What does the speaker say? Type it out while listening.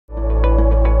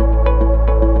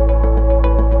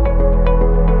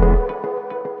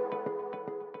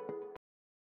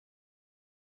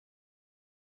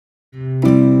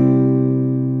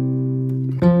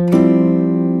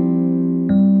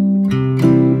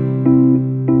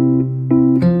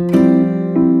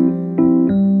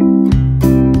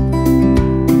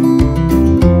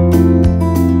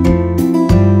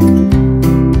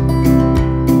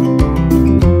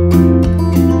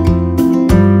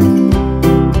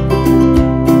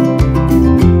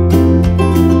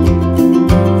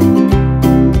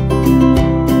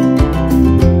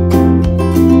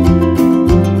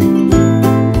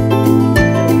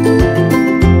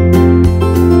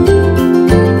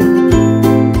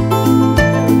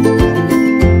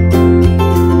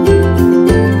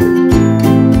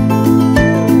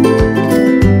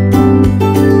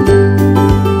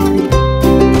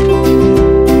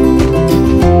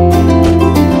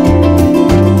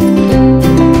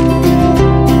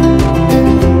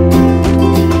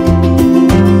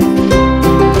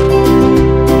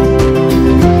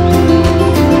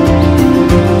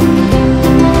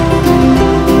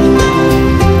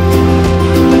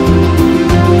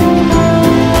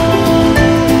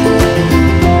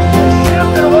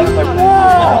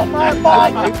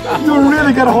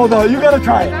gotta hold on. You gotta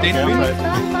try it.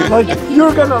 Like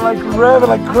you're gonna like rev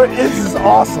like this is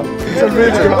awesome. It's a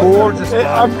really gorgeous.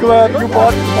 I'm glad you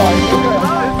bought this bike.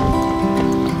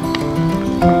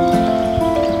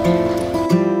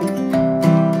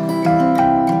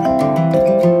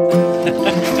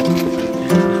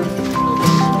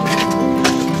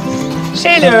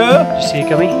 Hello. You see it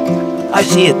coming? I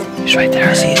see it. It's right there.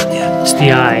 I see it. Yeah. It's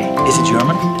the eye. Is it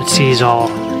German? It sees all.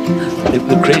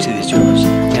 They're crazy, these Germans.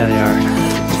 Yeah, they are.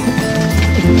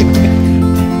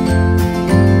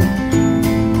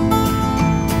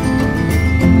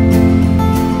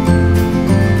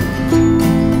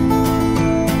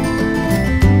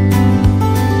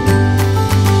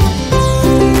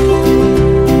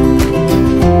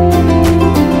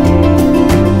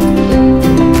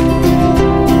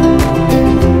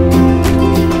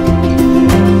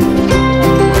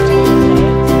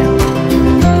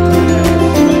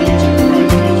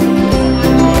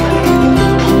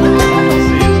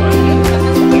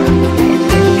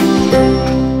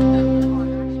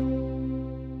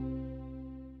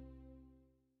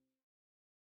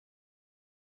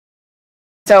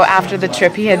 So after the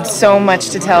trip, he had so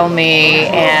much to tell me,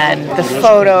 and the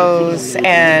photos,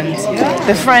 and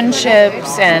the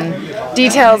friendships, and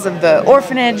details of the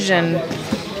orphanage, and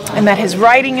that his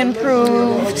writing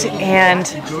improved. And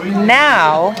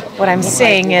now what I'm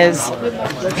seeing is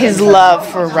his love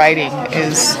for writing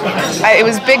is, it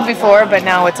was big before, but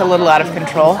now it's a little out of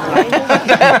control.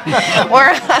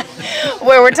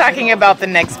 Where we're talking about the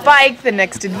next bike, the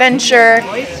next adventure.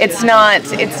 It's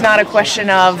not a question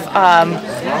of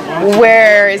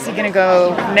where is he going to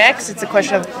go next. It's a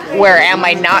question of where am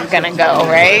I not going to go,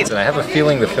 right? And I have a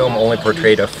feeling the film only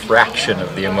portrayed a fraction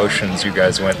of the emotions you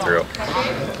guys went through.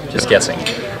 Just guessing.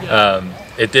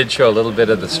 It did show a little bit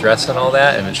of the stress and all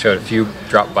that, and it showed a few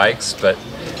drop bikes, but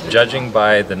judging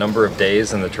by the number of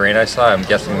days and the terrain I saw, I'm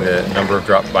guessing the number of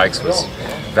drop bikes was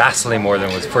vastly more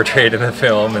than was portrayed in the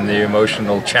film, and the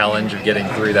emotional challenge of getting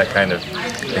through that kind of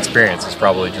experience is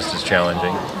probably just as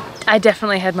challenging. I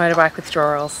definitely had motorbike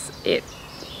withdrawals. It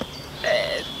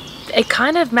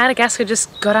kind of, Madagascar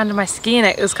just got under my skin.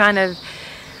 It was kind of,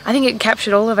 I think it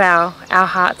captured all of our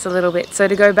hearts a little bit. So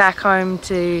to go back home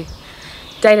to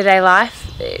day-to-day life,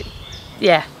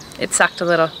 it sucked a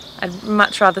little. I'd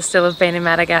much rather still have been in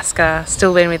Madagascar,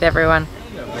 still been with everyone.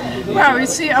 Well, you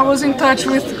see, I was in touch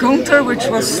with Gunther, which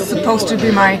was supposed to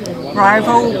be my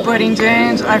rival, but in the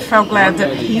end I felt glad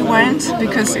that he went,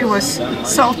 because it was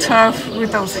so tough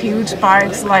with those huge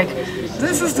bikes. Like,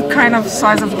 this is the kind of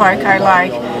size of bike I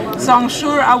like. So I'm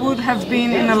sure I would have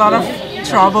been in a lot of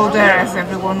trouble there, as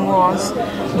everyone was.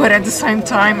 But at the same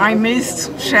time, I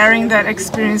missed sharing that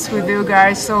experience with you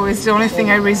guys, so it's the only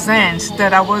thing I resent,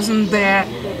 that I wasn't there,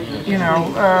 you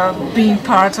know, being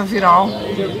part of it all.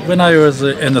 When I was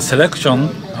in the selection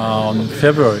in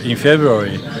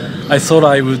February, I thought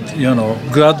I would,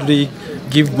 gladly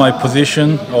give my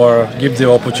position or give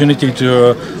the opportunity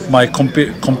to my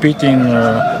competing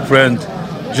friend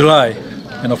July,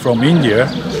 from India,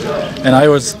 and I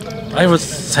was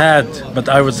sad, but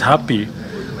I was happy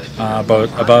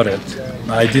about it.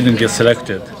 I didn't get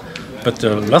selected, but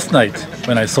last night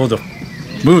when I saw the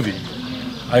movie,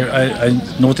 I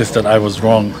noticed that I was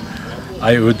wrong.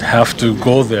 I would have to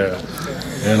go there,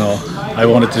 I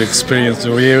wanted to experience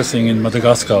the real thing in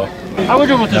Madagascar. I would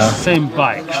do it with the same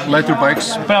bike. Lighter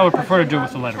bikes? But I would prefer to do it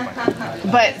with a lighter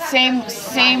bike. But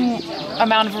same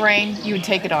amount of rain, you would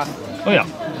take it on. Oh yeah.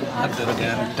 I'd do it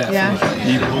again,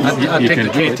 definitely. Yeah. I'd take the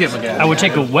KTM again. I would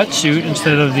take a wetsuit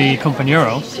instead of the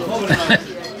Compagnero.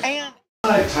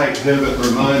 I take Herbert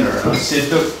Ramona, and I said,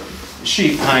 look,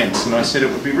 she paints, and I said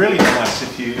it would be really nice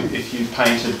if you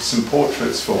painted some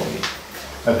portraits for me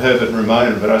of Herbert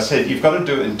Ramona, but I said you've got to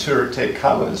do it in Touratech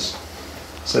colours.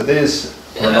 So there's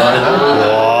Ramona.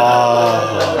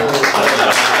 Wow.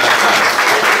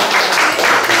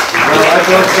 Well, I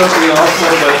brought something also,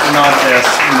 but not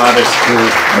as cool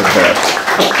as that.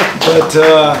 But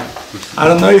I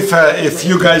don't know if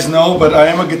you guys know, but I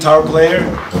am a guitar player,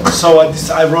 so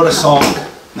I wrote a song.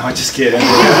 No, just kidding.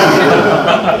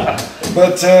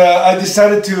 But I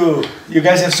decided to. You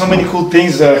guys have so many cool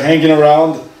things hanging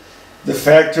around the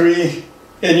factory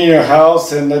and in your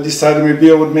house, and I decided maybe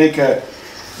I would make a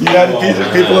United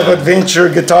People of Adventure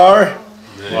guitar.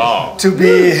 Wow. To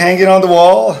be hanging on the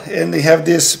wall, and they have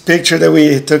this picture that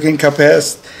we took in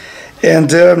Capest, and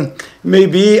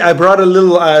maybe I brought a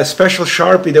little special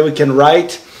Sharpie that we can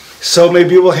write, so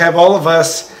maybe we'll have all of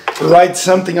us write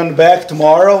something on the back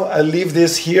tomorrow. I'll leave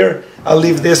this here, I'll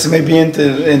leave this maybe into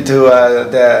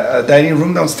the dining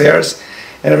room downstairs,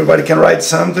 and everybody can write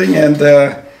something, and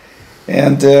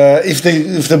And if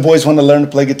the boys want to learn to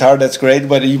play guitar, that's great.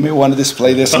 But you may want to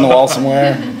display this on the wall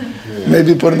somewhere.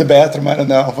 Maybe put in the bathroom. I don't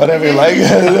know. Whatever you like.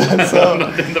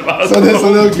 So there's a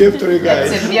little gift for you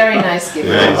guys. It's a very nice gift.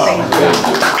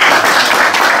 Thank you.